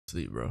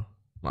Sleep, bro.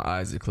 My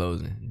eyes are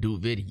closing.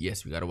 Dude vid.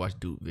 Yes, we gotta watch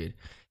Dude vid.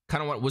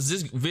 Kind of want. Was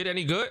this vid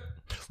any good?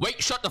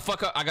 Wait, shut the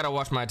fuck up. I gotta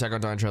watch my Attack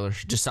on Titan trailer.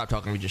 Just stop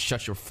talking to me. Just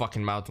shut your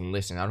fucking mouth and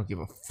listen. I don't give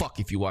a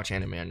fuck if you watch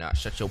anime or not.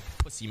 Shut your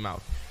pussy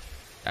mouth.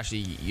 Actually,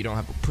 you don't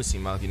have a pussy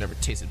mouth. You never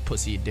tasted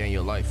pussy a day in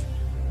your life.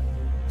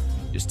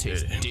 Just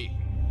taste dick.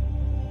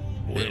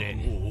 What?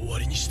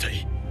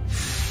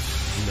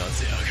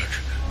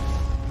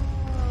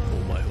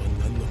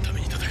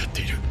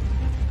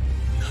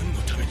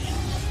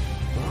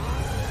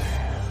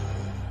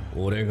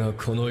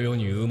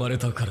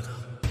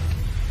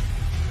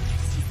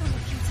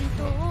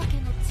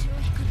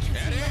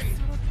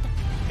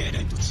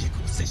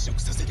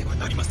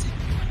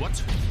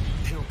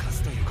 手を貸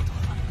すということは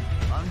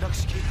安楽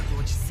死計画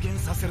を実現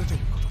させるという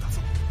ことだ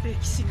ぞ。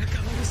歴史が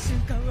変わる瞬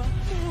間はも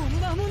う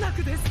間もな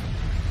くです。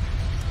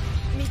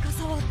ミカ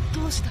サは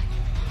どうしたい？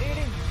エ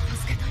レンを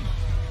助けたいの？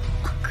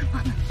悪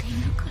魔なんてい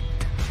なかっ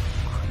た。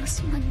この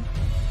島にも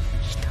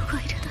人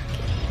がいるだ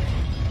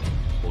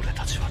け。俺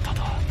たちはた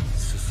だ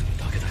進む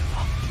だけだよ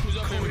な。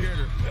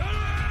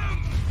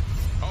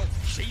Oh,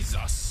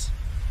 Jesus.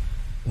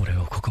 俺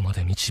をここま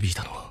で導い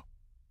たのは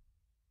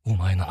お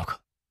前なの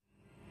か？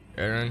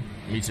 Aaron,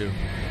 me too. And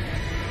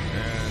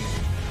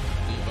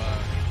Levi.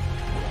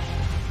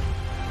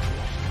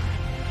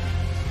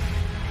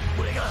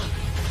 俺が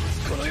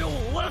この世を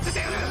終わらせて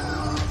やる。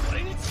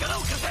俺に力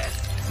を貸せ。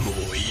も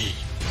ういい。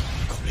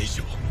これ以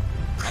上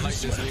I like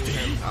this leaving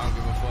him. I don't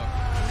give a fuck.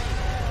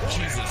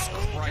 Jesus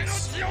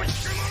Christ.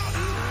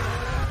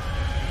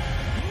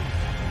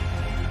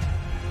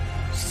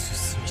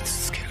 進み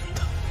続けるんだ。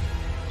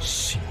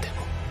死んでも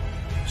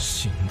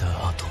死んだ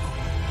後も。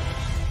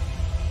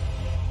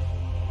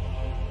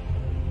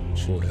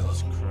俺は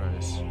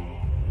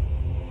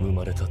生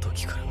まれた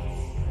時から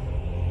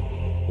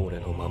俺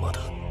のまま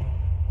だ。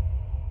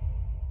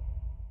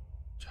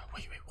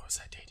Wait, what was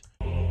that date?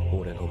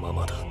 俺のま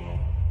まだ。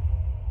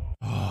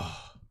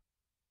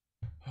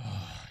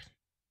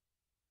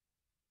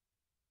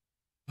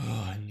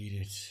I need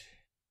it.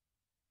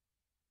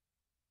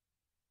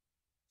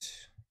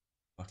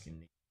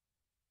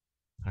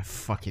 I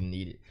fucking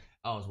need it.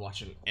 I was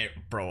watching,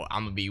 bro.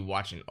 I'm gonna be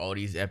watching all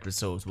these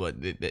episodes, but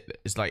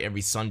it's like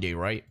every Sunday,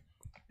 right?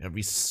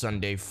 Every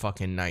Sunday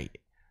fucking night,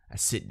 I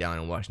sit down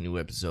and watch new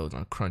episodes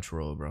on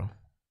Crunchyroll, bro.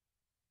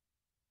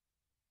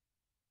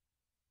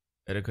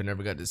 Erica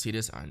never got to see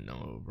this. I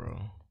know,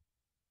 bro.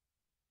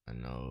 I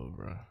know,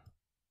 bro.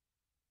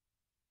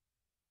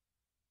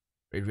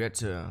 Regret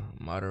to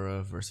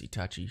Madara vs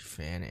Itachi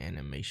fan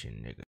animation, nigga.